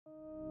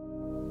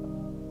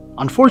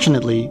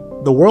Unfortunately,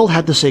 the world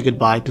had to say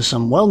goodbye to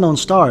some well-known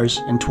stars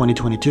in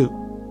 2022.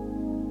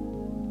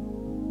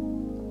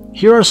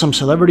 Here are some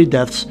celebrity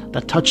deaths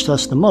that touched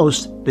us the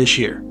most this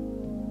year.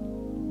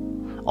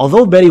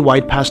 Although Betty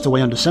White passed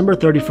away on December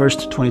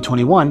 31st,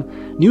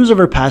 2021, news of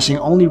her passing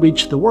only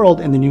reached the world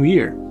in the new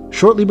year,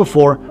 shortly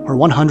before her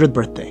 100th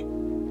birthday.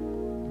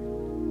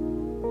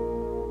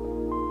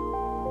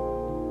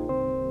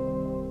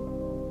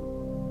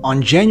 On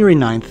January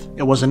 9th,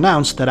 it was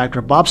announced that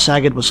actor Bob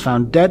Saget was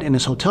found dead in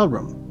his hotel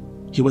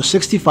room. He was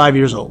 65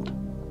 years old.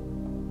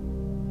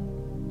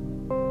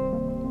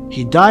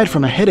 He died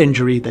from a head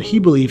injury that he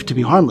believed to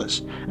be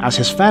harmless, as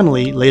his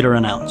family later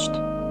announced.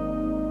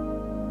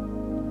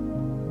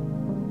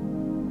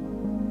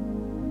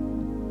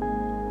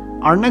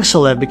 Our next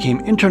celeb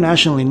became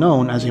internationally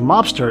known as a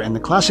mobster in the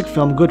classic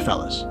film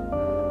Goodfellas.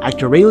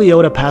 Actor Ray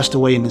Liotta passed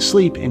away in his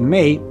sleep in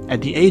May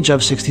at the age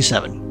of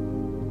 67.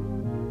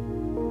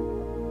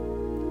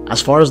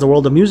 As far as the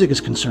world of music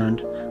is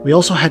concerned, we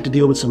also had to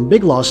deal with some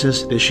big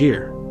losses this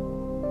year.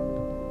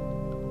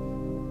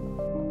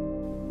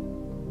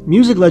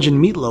 Music legend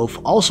Meat Loaf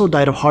also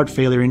died of heart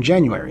failure in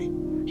January.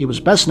 He was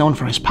best known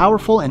for his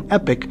powerful and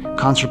epic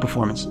concert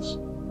performances.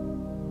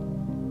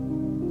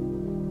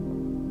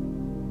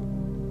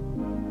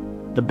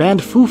 The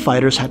band Foo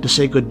Fighters had to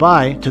say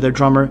goodbye to their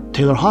drummer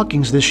Taylor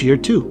Hawkins this year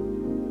too.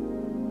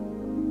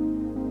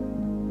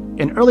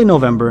 In early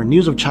November,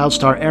 news of child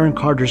star Aaron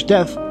Carter's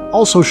death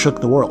also shook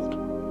the world.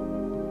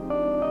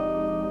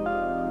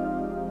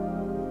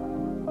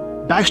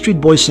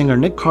 Backstreet Boys singer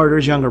Nick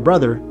Carter's younger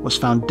brother was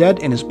found dead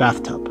in his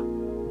bathtub.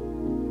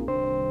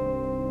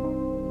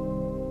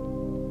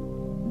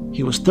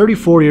 He was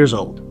 34 years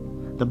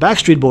old. The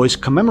Backstreet Boys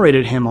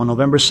commemorated him on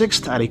November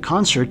 6th at a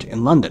concert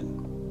in London.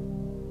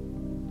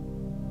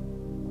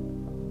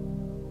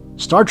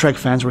 Star Trek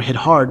fans were hit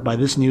hard by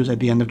this news at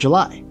the end of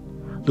July.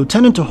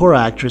 Lieutenant Uhura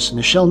actress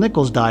Nichelle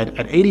Nichols died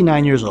at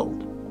 89 years old.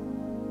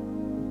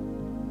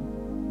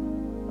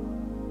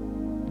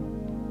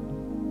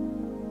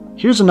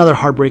 Here's another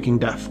heartbreaking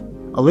death: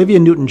 Olivia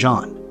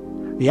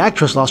Newton-John. The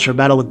actress lost her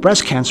battle with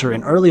breast cancer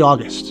in early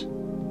August.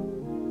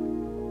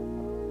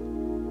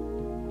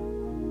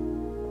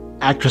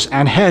 Actress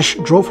Anne Hesh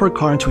drove her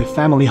car into a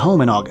family home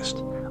in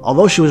August.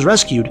 Although she was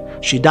rescued,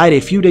 she died a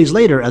few days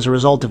later as a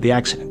result of the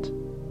accident.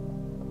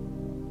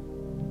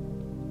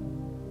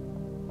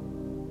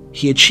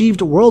 He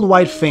achieved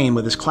worldwide fame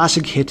with his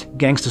classic hit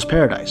Gangsta's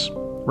Paradise.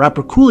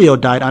 Rapper Coolio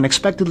died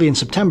unexpectedly in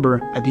September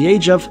at the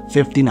age of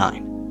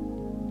 59.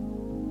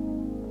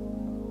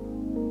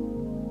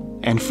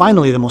 And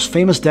finally, the most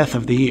famous death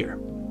of the year.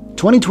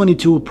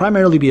 2022 will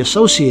primarily be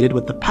associated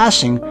with the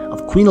passing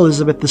of Queen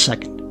Elizabeth II.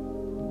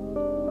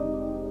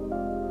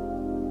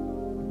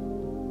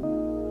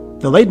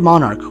 The late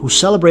monarch, who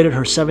celebrated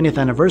her 70th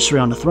anniversary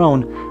on the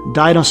throne,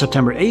 died on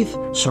September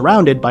 8th,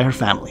 surrounded by her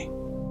family.